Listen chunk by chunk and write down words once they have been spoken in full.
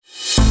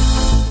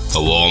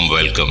A warm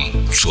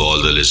welcome to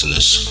all the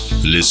listeners.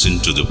 Listen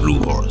to the Blue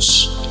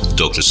Horse.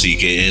 Dr.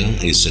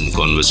 C.K.N. is in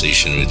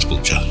conversation with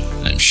Pooja.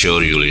 I'm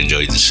sure you'll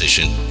enjoy this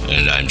session,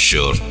 and I'm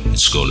sure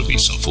it's going to be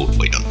some food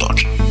for your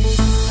thought.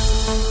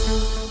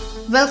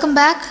 Welcome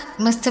back,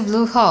 Mr.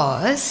 Blue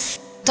Horse.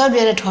 Thought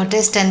we are at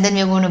hottest and then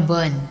we are going to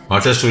burn.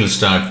 Hottest will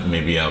start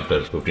maybe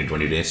after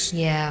 15-20 days.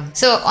 Yeah.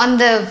 So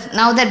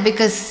now that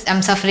because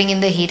I'm suffering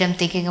in the heat, I'm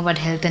thinking about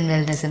health and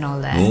wellness and all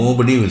that.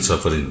 Nobody will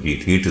suffer in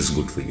heat. Heat is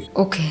good for you.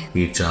 Okay.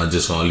 Heat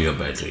charges all your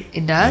battery.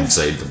 It does?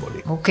 Inside the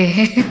body.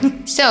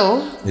 Okay.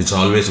 So it's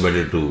always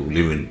better to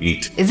live in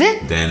heat. Is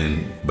it? Than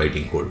in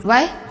biting cold.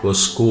 Why?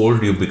 Because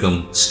cold you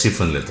become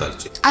stiff and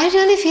lethargic. I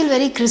really feel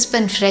very crisp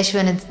and fresh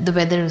when the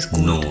weather is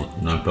cold. No,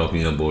 not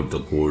talking about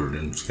the cold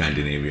in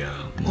Scandinavia.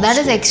 That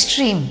is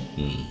extreme.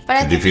 But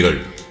I difficult.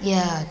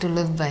 Yeah, to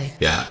live by.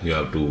 Yeah, you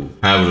have to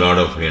have a lot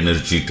of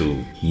energy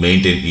to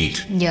maintain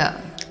heat. Yeah.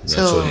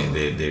 That's why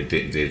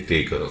they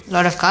take a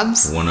lot of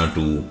carbs. 1 or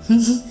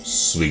 2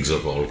 swigs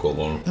of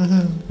alcohol.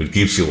 It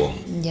keeps you warm.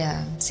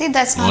 Yeah. See,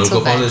 that's not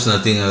so bad. Alcohol is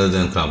nothing other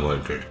than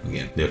carbohydrate.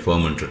 Again, they're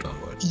fermented carbohydrate.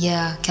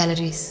 Yeah,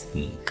 calories.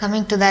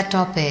 Coming to that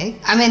topic,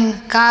 I mean,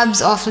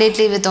 carbs off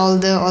lately with all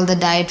the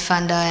diet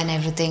funda and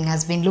everything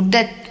has been looked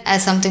at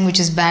as something which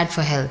is bad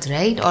for health,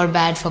 right? Or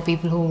bad for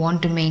people who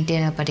want to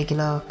maintain a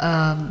particular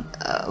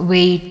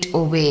weight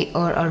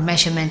or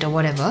measurement or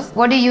whatever.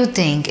 What do you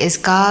think? Is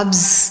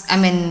carbs, I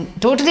mean,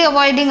 totally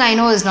avoiding I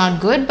know is not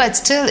good, but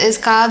still is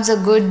carbs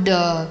a good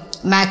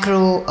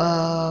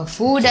macro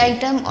food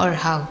item or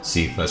how?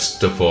 See,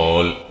 first of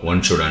all,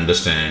 one should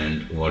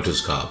understand what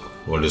is carb.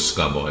 What is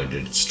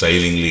carbohydrate? It's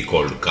stylingly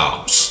called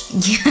carbs.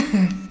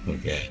 Yeah.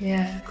 Okay.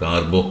 Yeah.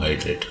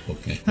 Carbohydrate.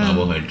 Okay.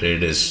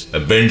 Carbohydrate is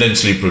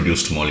abundantly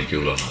produced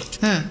molecule on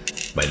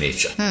Earth by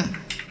nature.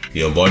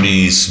 Your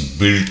body is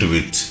built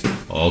with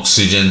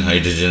oxygen,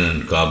 hydrogen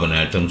and carbon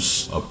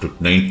atoms up to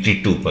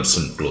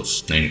 92%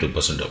 close.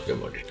 92% of your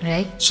body.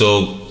 Right.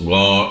 So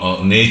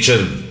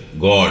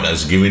God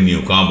has given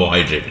you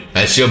carbohydrate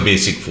as your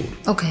basic food.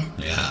 Okay.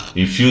 Yeah.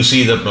 If you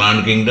see the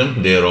plant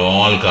kingdom, they are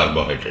all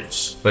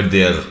carbohydrates, but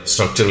they are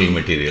structural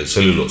material,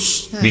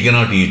 cellulose. We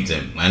cannot eat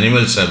them.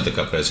 Animals have the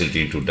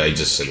capacity to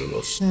digest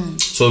cellulose.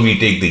 So we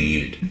take the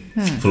yield.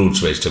 Fruits,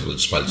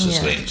 vegetables, pulses,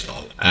 grains,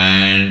 all.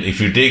 And if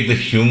you take the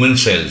human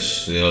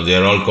cells, they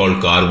are all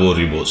called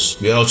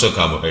carboribos. We are also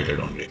carbohydrate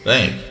only,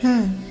 right?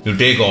 You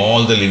take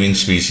all the living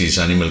species,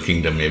 animal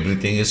kingdom,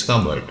 everything is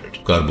carbohydrate.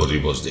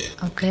 Carboribos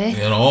there. Okay.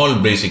 They are all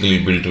basically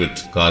built with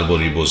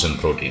carboribos and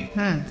protein.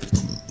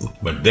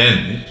 But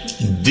then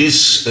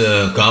this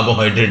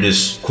carbohydrate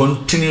is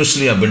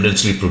continuously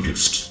abundantly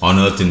produced on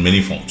Earth in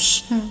many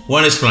forms.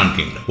 One is plant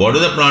kingdom. What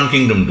does the plant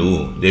kingdom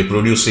do? They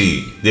produce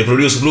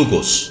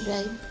glucose.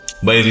 Right.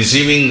 By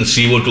receiving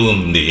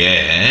CO2 in the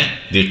air,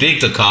 they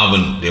take the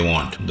carbon they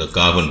want. The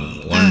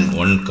carbon,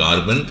 one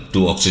carbon,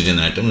 2 oxygen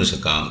atoms is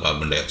a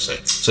carbon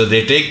dioxide. So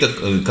they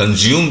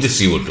consume the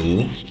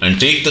CO2 and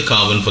take the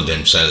carbon for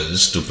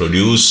themselves to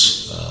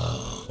produce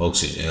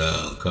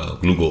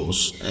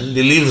glucose, and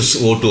they leave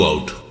O2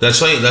 out. That's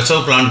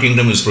how plant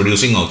kingdom is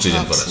producing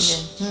oxygen for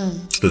us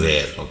to the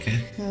air. Okay.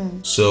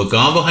 So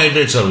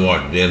carbohydrates are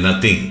what? They are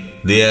nothing.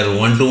 They are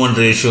 1-to-1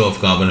 ratio of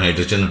carbon,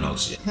 hydrogen and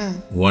oxygen.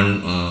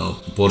 One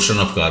portion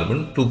of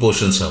carbon, 2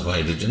 portions of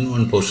hydrogen,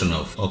 1 portion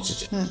of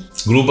oxygen.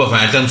 Group of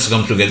atoms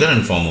come together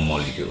and form a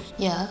molecule.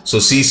 Yeah. So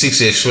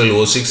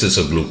C6H12O6 is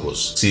a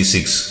glucose.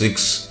 C6,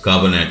 6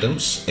 carbon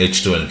atoms,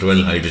 H12,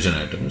 12 hydrogen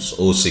atoms,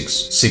 O6,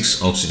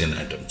 6 oxygen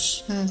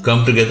atoms.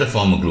 Come together,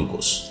 form a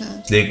glucose.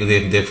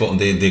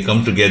 They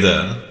come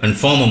together and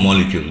form a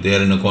molecule. They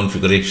are in a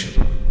configuration.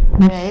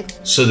 Right.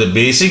 So the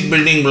basic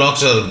building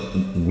blocks are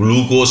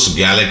glucose,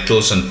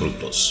 galactose and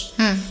fructose.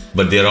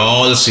 But they are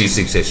all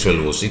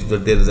C6H12O6,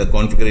 but there is a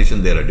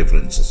configuration, there are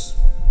differences.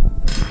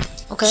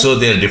 Okay. So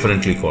they are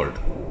differently called,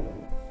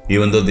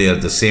 even though they are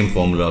the same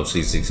formula of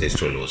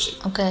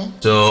C6H12O6. Okay.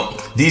 So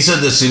these are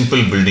the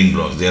simple building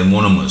blocks. They are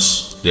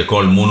monomers. They are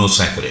called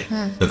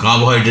monosaccharide. The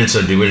carbohydrates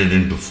are divided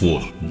into 4.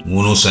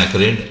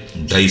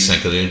 Monosaccharide,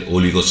 disaccharide,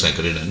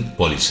 oligosaccharide and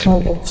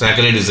polysaccharide.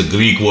 Saccharide is the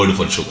Greek word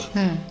for sugar.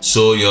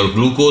 So your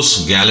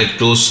glucose,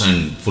 galactose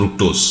and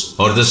fructose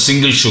are the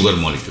single sugar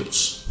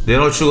molecules. They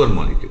are all sugar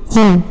molecules.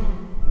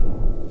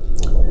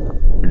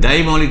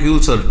 Di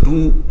molecules are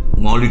 2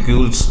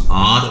 molecules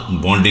are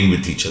bonding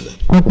with each other.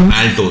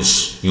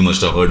 Maltose, you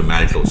must have heard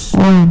maltose.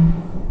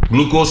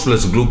 Glucose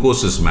plus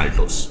glucose is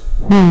maltose.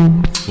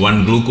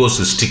 One glucose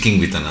is sticking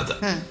with another.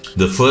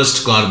 The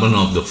first carbon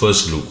of the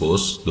first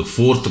glucose, the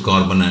fourth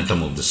carbon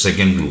atom of the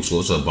second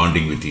glucose are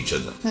bonding with each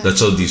other. That's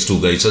how these 2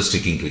 guys are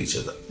sticking to each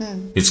other.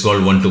 It's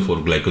called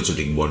 1-to-4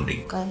 glycosidic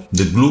bonding.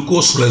 The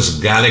glucose plus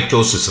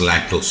galactose is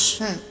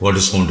lactose, what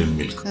is found in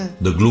milk.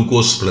 The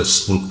glucose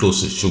plus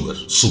fructose is sugar,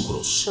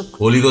 sucrose.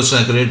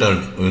 Oligosaccharide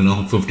are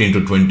 15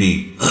 to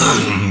 20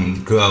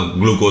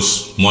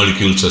 glucose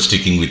molecules are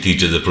sticking with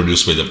each other,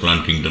 produced by the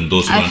plant kingdom.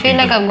 I feel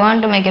like I've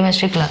gone to my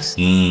chemistry class.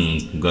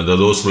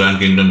 Those plant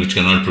kingdom which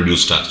cannot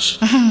produce starch.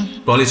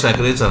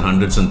 Polysaccharides are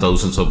hundreds and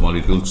thousands of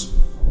molecules.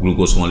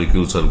 Glucose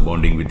molecules are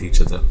bonding with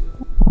each other.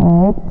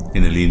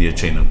 in a linear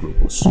chain of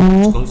glucose.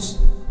 It's called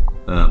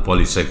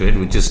polysaccharide,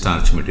 which is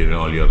starch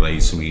material, all your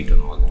rice, wheat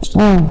and all that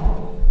stuff.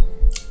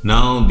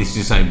 Now, this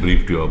is, I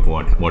briefed you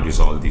about what is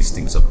all these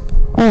things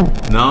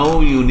about. Now,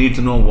 you need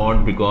to know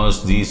what,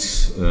 because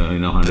these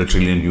 100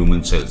 trillion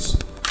human cells,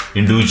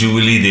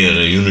 individually they are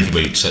a unit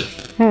by itself.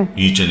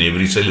 Each and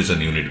every cell is a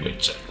unit by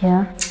itself.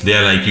 Yeah. They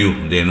are like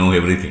you, they know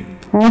everything.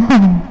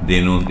 They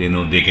know,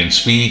 they can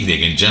speak, they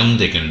can jump,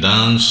 they can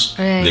dance,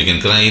 they can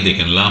cry, they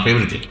can laugh,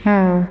 everything.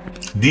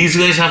 These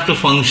guys have to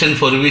function,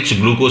 for which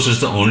glucose is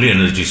the only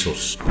energy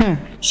source.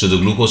 So the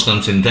glucose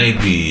comes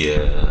inside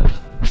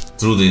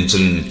through the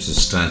insulin, it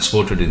is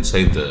transported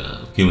inside the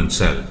human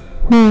cell,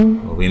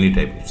 of any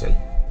type of cell,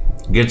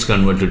 gets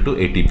converted to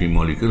ATP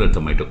molecule at the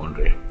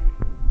mitochondria.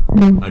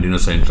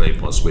 Adenosine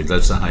triphosphate,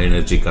 that's a high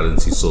energy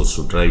currency source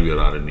to drive your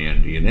RNA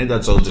and DNA.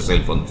 That's how the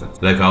cell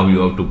functions. Like how you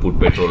have to put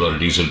petrol or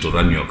diesel to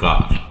run your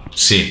car.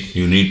 Same,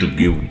 you need to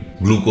give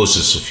glucose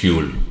as a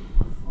fuel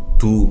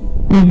to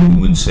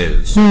human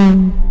cells,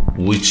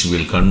 which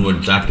will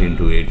convert that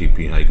into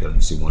ATP high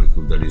currency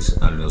molecule, that is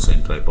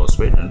adenosine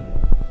triphosphate, and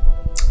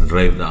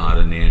drive the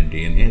RNA and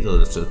DNA. So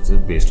that's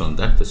based on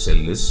that the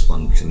cell is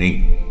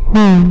functioning.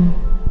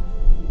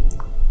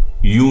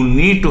 You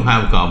need to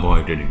have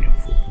carbohydrate in your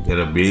food. There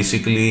are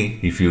basically,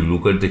 if you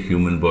look at the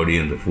human body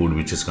and the food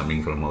which is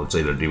coming from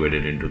outside, are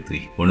divided into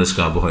three. One is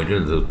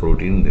carbohydrate, the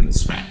protein, then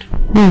is fat.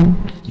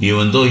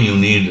 Even though you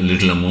need a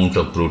little amount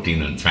of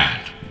protein and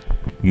fat,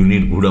 you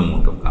need good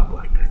amount of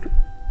carbohydrate.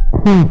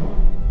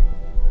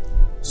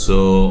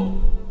 So,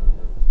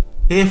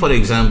 say for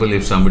example,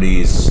 if somebody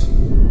is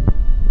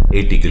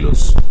 80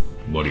 kilos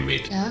body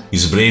weight,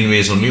 his brain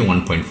weighs only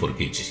 1.4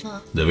 kg.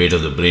 The weight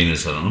of the brain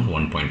is around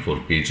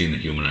 1.4 kg in a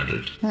human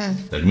adult.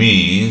 That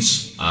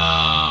means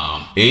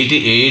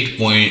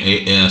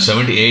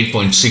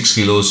 78.6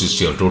 kilos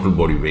is your total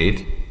body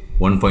weight,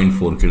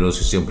 1.4 kilos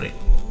is your brain.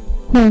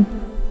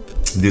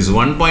 This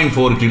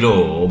 1.4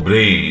 kilo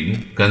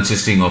brain,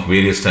 consisting of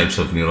various types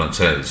of neuron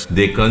cells,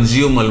 they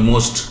consume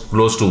almost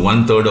close to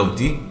 1/3 of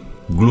the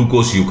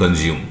glucose you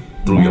consume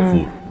through your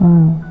food.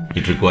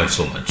 It requires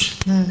so much.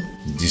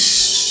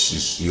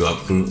 You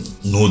have to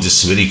know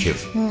this very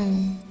carefully.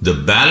 The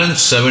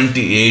balance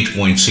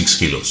 78.6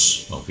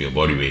 kilos of your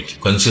body weight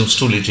consumes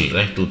too little,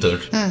 right?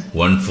 2/3.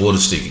 1/4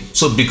 is taken.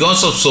 So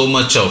because of so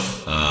much of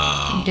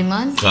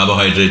demand,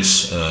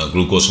 carbohydrates,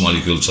 glucose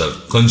molecules are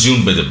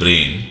consumed by the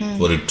brain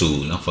for it to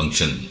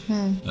function.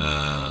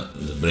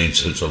 The brain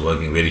cells are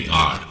working very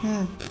hard.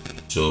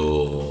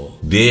 So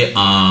they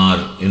are,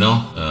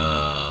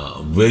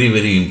 very,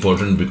 very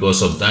important.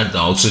 Because of that, the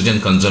oxygen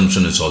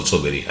consumption is also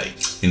very high.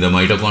 In the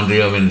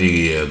mitochondria, when the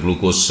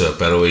glucose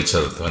peroxides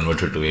are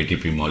converted to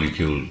ATP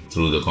molecule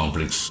through the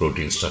complex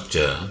protein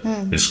structure,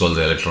 it's called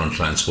the electron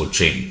transport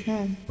chain.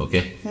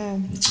 Okay?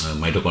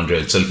 Mitochondria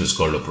itself is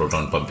called a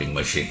proton pumping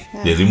machine.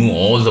 They remove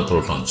all the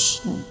protons.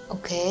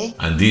 Okay.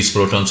 And these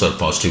protons are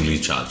positively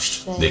charged.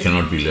 They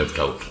cannot be left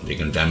out. They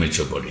can damage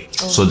your body.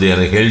 So they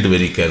are held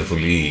very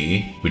carefully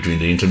between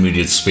the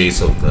intermediate space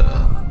of the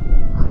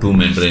two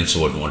membranes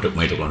what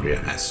mitochondria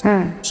has.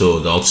 So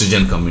the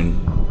oxygen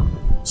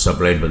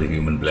supplied by the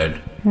human blood,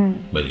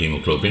 by the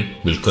hemoglobin,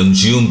 will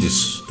consume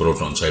these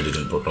protons,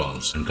 hydrogen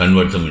protons, and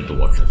convert them into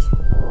water.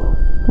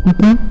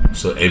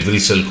 So every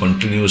cell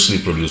continuously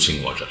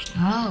producing water.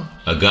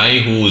 A guy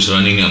who is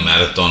running a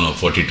marathon of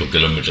 42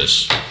 kilometers,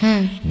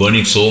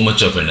 burning so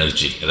much of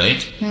energy,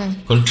 right?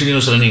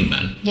 Continuous running,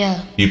 man.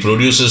 Yeah. He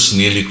produces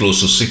nearly close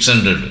to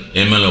 600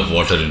 ml of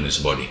water in his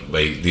body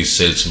by these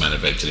cells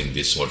manufacturing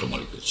these water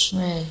molecules.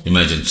 Right.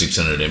 Imagine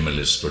 600 ml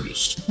is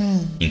produced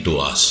in 2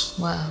 hours.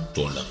 Wow.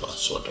 2.5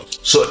 hours, whatever.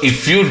 So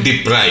if you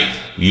deprive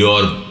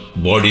your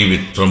body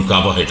from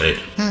carbohydrate,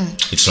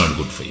 it's not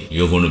good for you.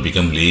 You're going to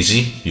become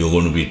lazy, you're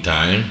going to be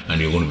tired,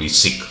 and you're going to be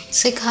sick.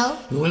 Sick how?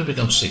 You will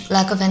become sick.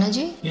 Lack of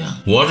energy? Yeah.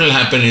 What will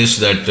happen is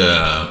that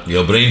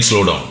your brain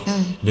slow down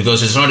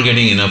because it's not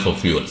getting enough of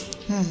fuel.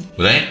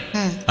 Right?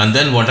 And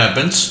then what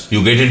happens?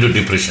 You get into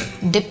depression.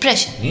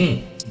 Depression?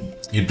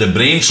 If the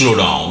brain slow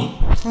down,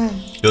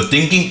 your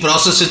thinking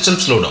process itself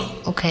slow down.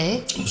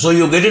 Okay. So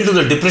you get into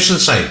the depression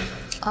side.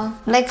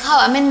 Like how?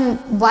 I mean,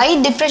 why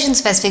depression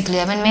specifically?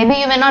 I mean, maybe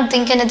you may not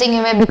think anything,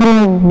 you may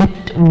become a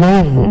bit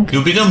vague.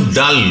 You become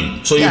dull,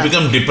 so you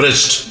become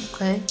depressed.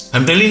 Okay.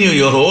 I'm telling you,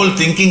 your whole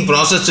thinking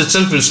process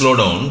itself will slow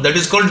down. That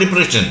is called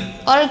depression.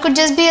 Or it could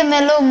just be a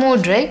mellow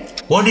mood,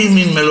 right? What do you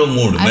mean mellow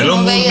mood? Mellow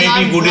mood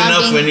may be good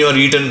enough when you are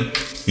eaten.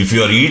 If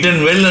you are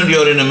eaten well and you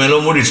are in a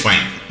mellow mood, it's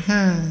fine.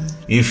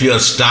 If you are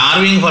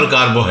starving for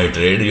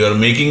carbohydrate, you are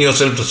making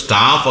yourself to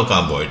starve for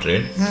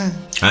carbohydrate,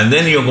 and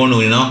then you're going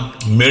to,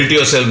 melt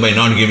yourself by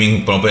not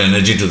giving proper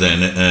energy to the,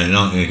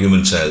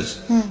 human cells,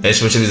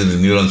 especially the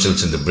neuron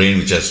cells in the brain,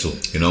 which has to,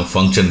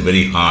 function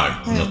very hard,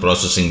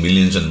 processing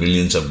millions and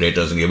millions of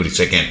data every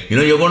second.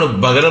 You're going to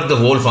bugger up the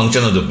whole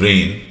function of the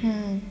brain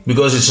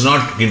because it's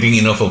not getting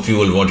enough of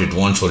fuel what it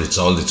wants for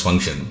all its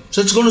function.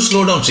 So it's going to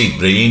slow down. See,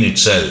 brain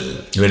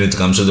itself, when it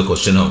comes to the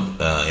question of,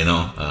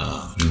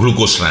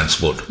 glucose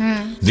transport,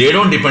 they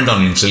don't depend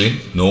on insulin.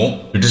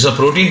 No, it is a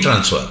protein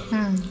transfer.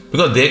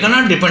 Because they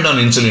cannot depend on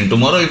insulin.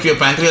 Tomorrow, if your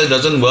pancreas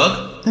doesn't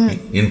work,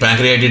 in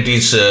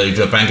pancreatitis, if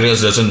your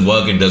pancreas doesn't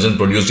work, it doesn't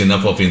produce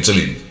enough of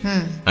insulin.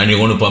 And you're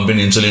going to pump in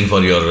insulin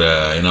for your,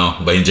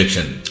 by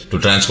injection to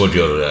transport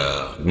your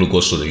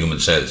glucose to the human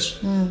cells.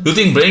 You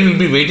think brain will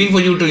be waiting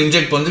for you to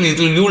inject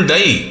insulin? You will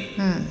die.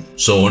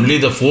 So only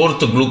the fourth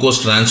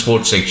glucose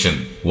transport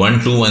section,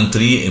 1, 2, and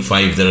 3,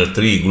 5, there are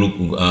 3,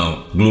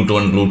 GLUT1, GLUT2,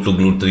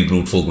 GLUT3,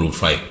 GLUT4,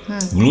 GLUT5.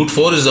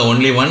 GLUT4 is the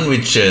only one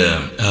which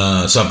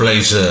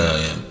supplies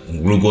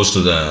glucose to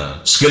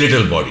the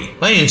skeletal body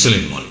by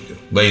insulin molecule,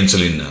 by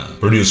insulin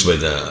produced by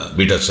the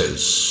beta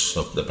cells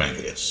of the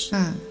pancreas.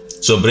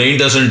 So brain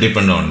doesn't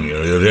depend on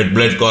your red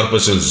blood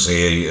corpuscles,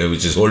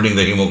 which is holding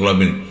the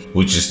hemoglobin,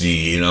 which is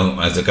the,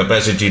 has the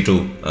capacity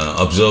to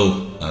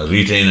absorb,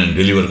 retain and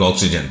deliver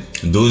oxygen.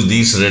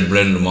 These red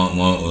blood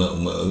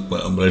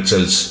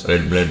cells,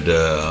 red blood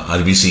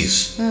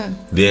RBCs,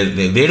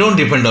 they don't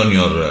depend on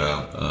your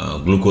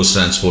glucose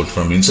transport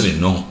from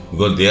insulin, no,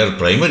 because they are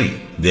primary.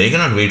 They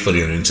cannot wait for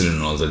your insulin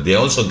and all that. They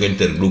also get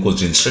their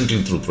glucose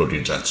instantly through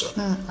protein transfer.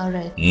 All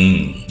right.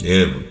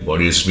 Their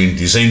body has been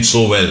designed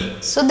so well.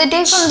 So they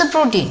take from the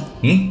protein.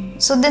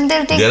 So then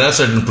they'll take. There are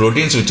certain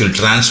proteins which will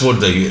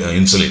transport the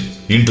insulin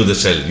into the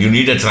cell. You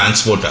need a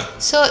transporter.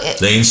 So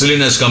the insulin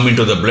has come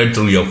into the blood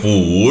through your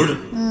food.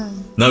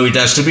 Now it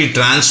has to be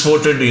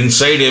transported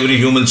inside every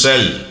human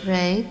cell.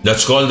 Right.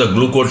 That's called the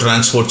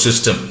glucotransport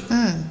system.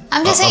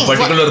 I'm just saying. A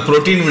particular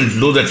protein will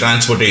do the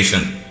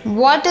transportation.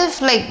 What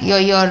if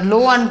you're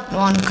low on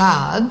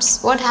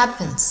carbs? What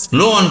happens?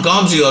 Low on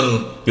carbs,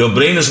 your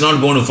brain is not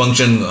going to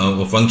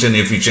function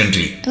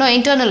efficiently. No,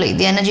 internally,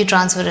 the energy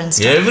transfer and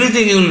stuff.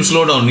 Everything will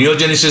slow down.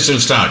 Neogenesis will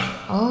start.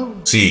 Oh.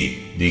 See,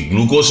 the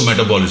glucose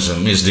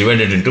metabolism is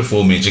divided into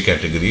 4 major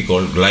categories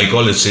called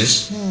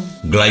glycolysis,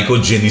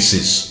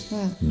 glycogenesis,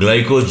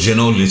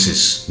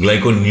 glycogenolysis,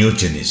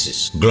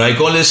 glyconeogenesis.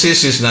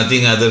 Glycolysis is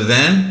nothing other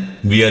than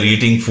we are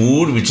eating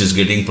food which is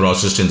getting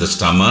processed in the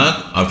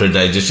stomach. After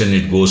digestion,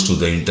 it goes to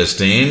the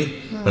intestine.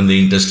 From the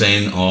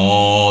intestine,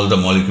 all the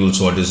molecules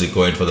what is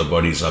required for the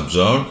body is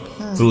absorbed.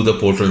 Through the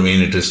portal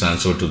vein, it is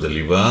transferred to the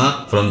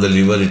liver. From the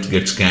liver, it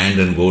gets scanned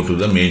and go to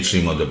the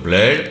mainstream of the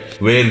blood,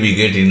 where we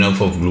get enough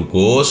of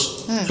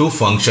glucose to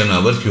function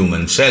our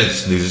human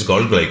cells. This is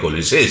called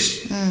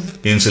glycolysis.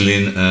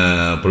 Insulin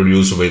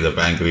produced by the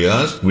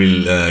pancreas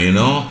will,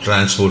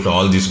 transport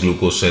all these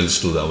glucose cells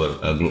to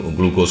our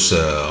glucose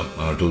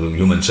to the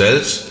human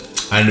cells.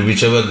 And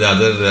whichever the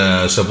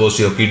other, suppose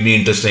your kidney,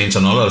 intestines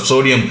and all are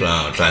sodium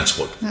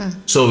transport.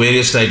 So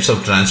various types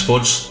of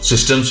transport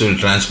systems will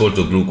transport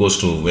the glucose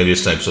to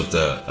various types of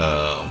the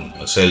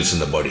cells in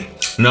the body.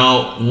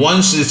 Now,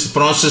 once this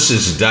process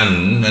is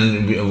done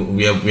and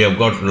we have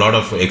got a lot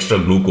of extra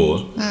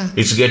glucose,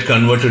 it's get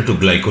converted to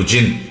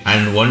glycogen,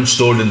 and once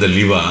stored in the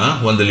liver,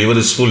 when the liver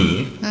is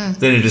full,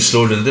 then it is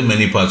stored in the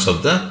many parts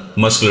of the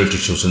muscular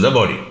tissues in the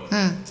body.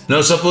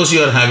 Now, suppose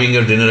you are having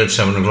your dinner at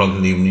 7 o'clock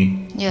in the evening.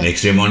 Yeah.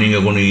 Next day morning,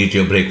 you're going to eat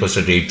your breakfast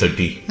at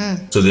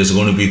 8:30. So there's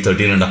going to be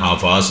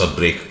 13.5 hours of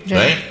break,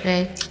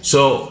 right?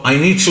 So I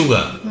need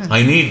sugar.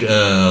 I need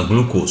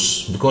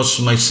glucose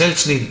because my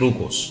cells need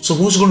glucose. So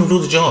who's going to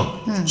do the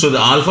job? So the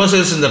alpha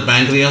cells in the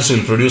pancreas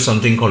will produce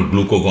something called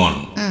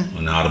glucagon,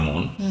 an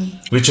hormone,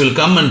 which will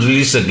come and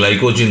release the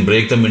glycogen,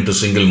 break them into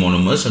single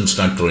monomers and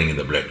start throwing in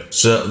the blood.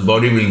 So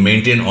body will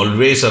maintain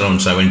always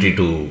around 70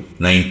 to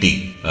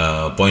 90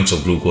 points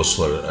of glucose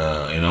for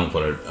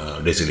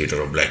a deciliter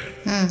of blood.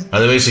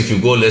 Otherwise, if you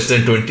go less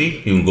than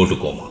 20, you will go to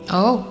coma.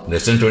 Oh.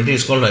 Less than 20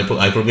 is called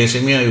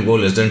hypoglycemia. You go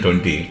less than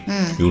 20,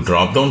 you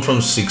drop down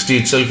from 60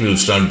 itself, you will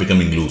start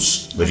becoming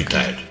loose, very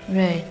tired.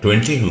 Right.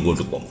 20, you will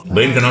go to coma.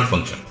 Brain cannot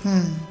function.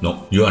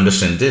 No, you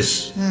understand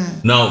this.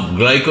 Now,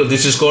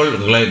 this is called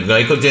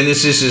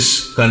glycogenesis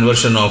is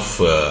conversion of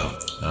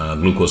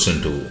glucose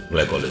into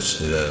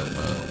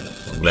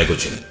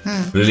glycogen.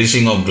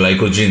 Releasing of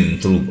glycogen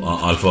through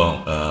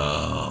alpha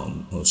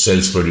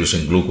cells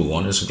producing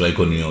glucagon is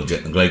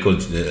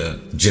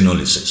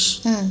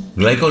glycogenolysis.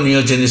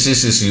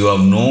 Glyconeogenesis is you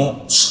have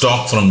no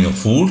stock from your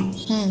food,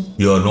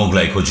 you have no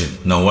glycogen.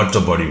 Now what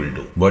the body will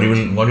do?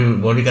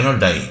 Body cannot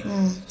die.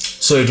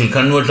 So it will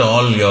convert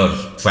all your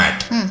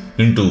fat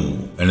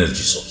into energy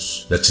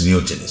source. That's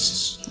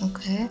neogenesis.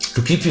 Okay.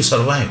 To keep you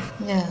survive.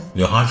 Yeah.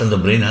 Your heart and the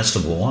brain has to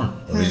go on.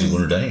 Otherwise you're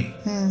going to die.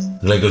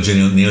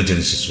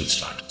 Glycogeneogenesis will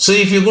start. So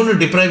if you're going to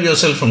deprive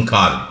yourself from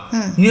carb,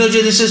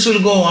 neogenesis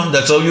will go on.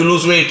 That's how you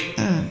lose weight.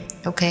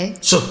 Okay.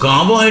 So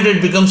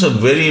carbohydrate becomes a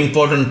very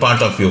important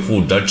part of your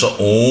food. That's the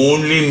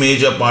only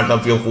major part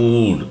of your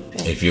food.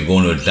 If you're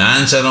going to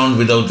dance around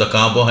without the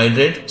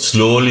carbohydrate,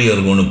 slowly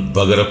you're going to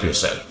bugger up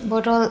yourself.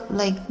 But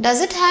does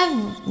it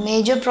have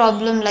major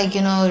problem like,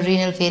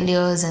 renal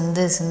failures and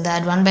this and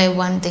that, one by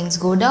one things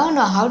go down,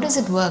 or how does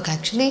it work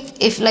actually?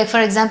 If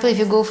for example, if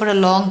you go for a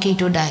long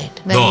keto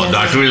diet. No,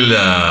 that will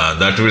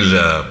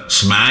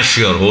smash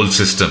your whole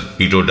system.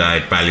 Keto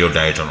diet, paleo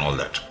diet and all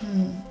that.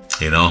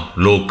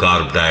 Low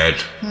carb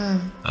diet,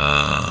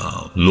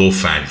 low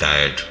fat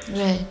diet,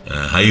 Right.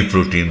 high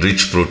protein,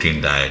 rich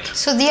protein diet.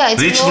 So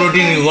it's Rich low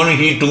protein, fat. you're going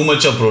to eat too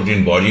much of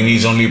protein. Body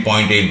needs only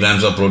 0.8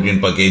 grams of protein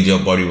per kg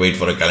of body weight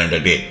for a calendar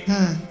day.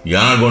 You're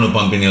not going to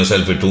pump in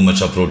yourself with too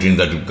much of protein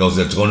because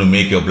that's going to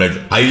make your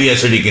blood highly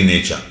acidic in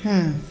nature.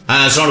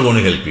 And that's not going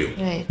to help you.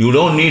 Right. You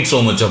don't need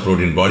so much of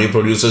protein. Body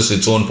produces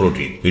its own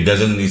protein. It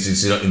doesn't,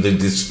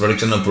 this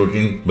production of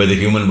protein by the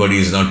human body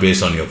is not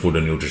based on your food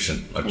and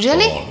nutrition. At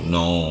Really? all.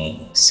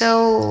 No.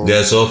 So There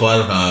are so far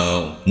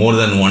more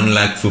than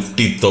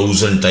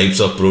 150,000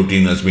 types of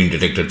protein has been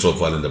detected so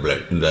far in the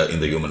blood, in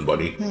the human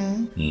body.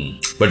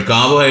 But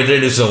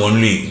carbohydrate is the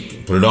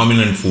only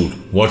predominant food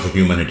what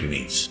humanity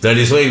needs. That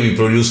is why we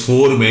produce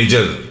 4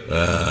 major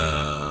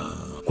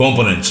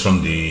components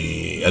from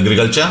the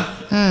agriculture: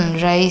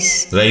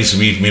 rice. rice,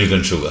 wheat, milk,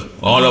 and sugar.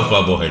 All of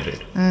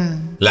carbohydrate.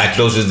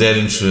 Lactose is there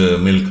in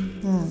milk.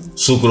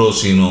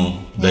 Sucrose,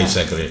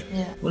 disaccharide.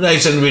 Yeah.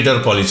 Rice and wheat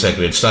are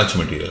polysaccharide, starch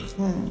material.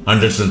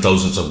 Hundreds and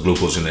thousands of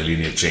glucose in a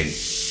linear chain,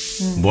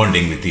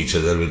 bonding with each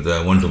other with the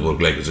 1-4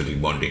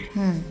 glycosidic bonding.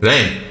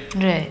 Right?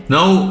 Right.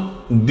 Now,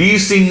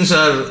 these things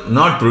are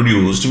not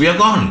produced, we are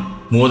gone.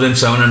 More than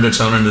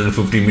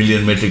 750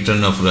 million metric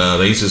ton of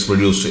rice is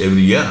produced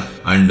every year.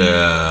 And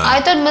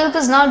I thought milk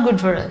is not good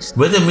for us.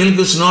 whether milk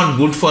is not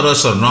good for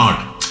us or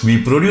not,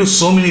 we produce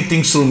so many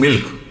things through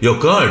milk. Your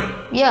curd,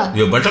 Yeah.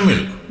 your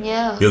buttermilk,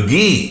 Yeah. your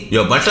ghee,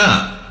 your butter,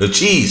 your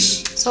cheese.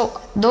 So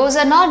those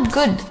are not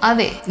good, are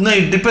they? No,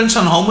 it depends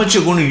on how much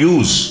you're going to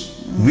use,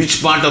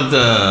 which part of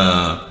the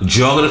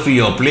geography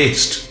you're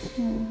placed.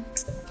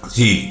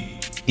 See,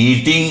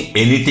 eating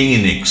anything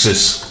in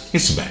excess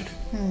is bad.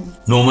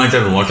 No matter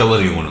whatever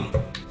you want to,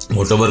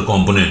 whatever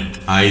component,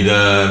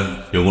 either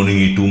you're going to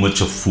eat too much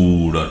of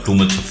food or too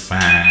much of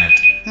fat,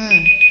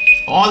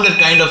 all that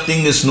kind of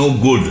thing is no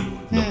good.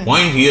 The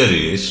point here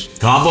is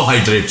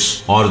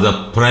carbohydrates are the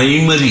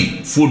primary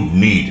food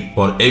need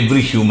for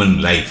every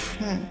human life.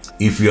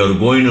 If you are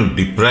going to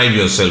deprive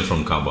yourself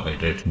from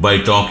carbohydrate by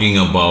talking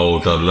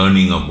about or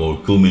learning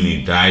about too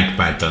many diet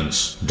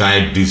patterns,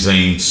 diet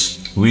designs,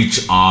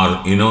 which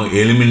are,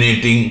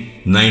 eliminating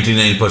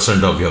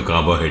 99% of your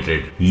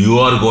carbohydrate, you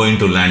are going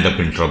to land up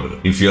in trouble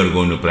if you are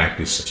going to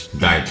practice such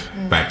diet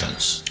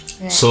patterns.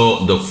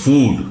 So the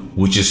food,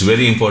 which is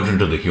very important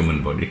to the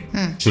human body,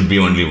 should be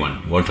only one.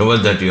 Whatever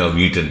that you have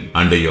eaten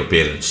under your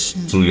parents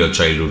through your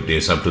childhood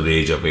days up to the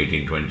age of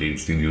 18, 20,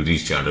 till you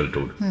reach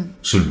adulthood,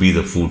 should be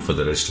the food for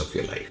the rest of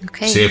your life.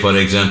 Okay. Say, for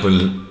example,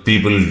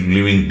 people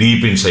living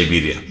deep in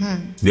Siberia,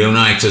 they have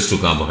no access to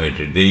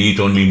carbohydrate. They eat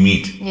only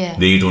meat. Yeah.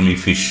 They eat only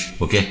fish,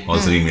 okay, all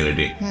 3 meals a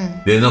day.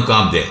 There is no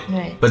carb there.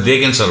 Right. But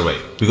they can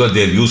survive because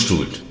they are used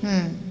to it.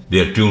 They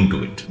are tuned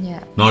to it.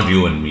 Yeah. Not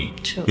you and me.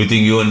 True. You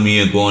think you and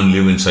me go and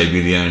live in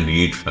Siberia and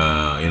eat,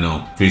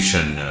 fish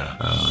and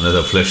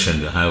another flesh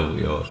and have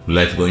your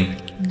life going?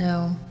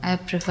 No, I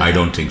prefer. I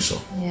don't think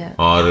so. Yeah.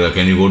 Or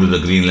can you go to the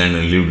Greenland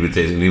and live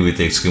with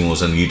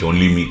Eskimos and eat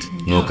only meat,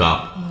 no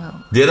carb?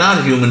 There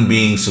are human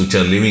beings which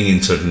are living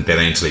in certain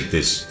terrains like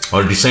this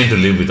or designed to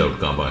live without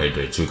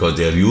carbohydrates because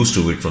they are used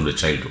to it from the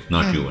childhood,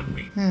 not you and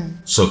me.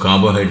 So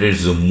carbohydrates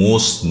is the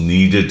most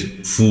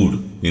needed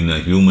food in a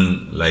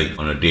human life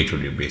on a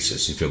day-to-day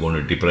basis. If you're going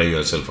to deprive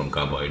yourself from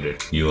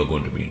carbohydrate, you are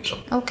going to be in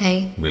trouble.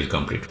 Okay. We'll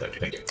complete that.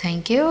 Thank you.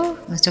 Thank you,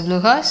 Mr.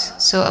 Blue Horse.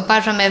 So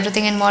apart from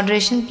everything in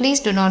moderation, please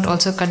do not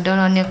also cut down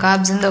on your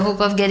carbs in the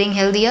hope of getting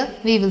healthier.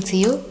 We will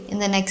see you in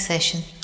the next session.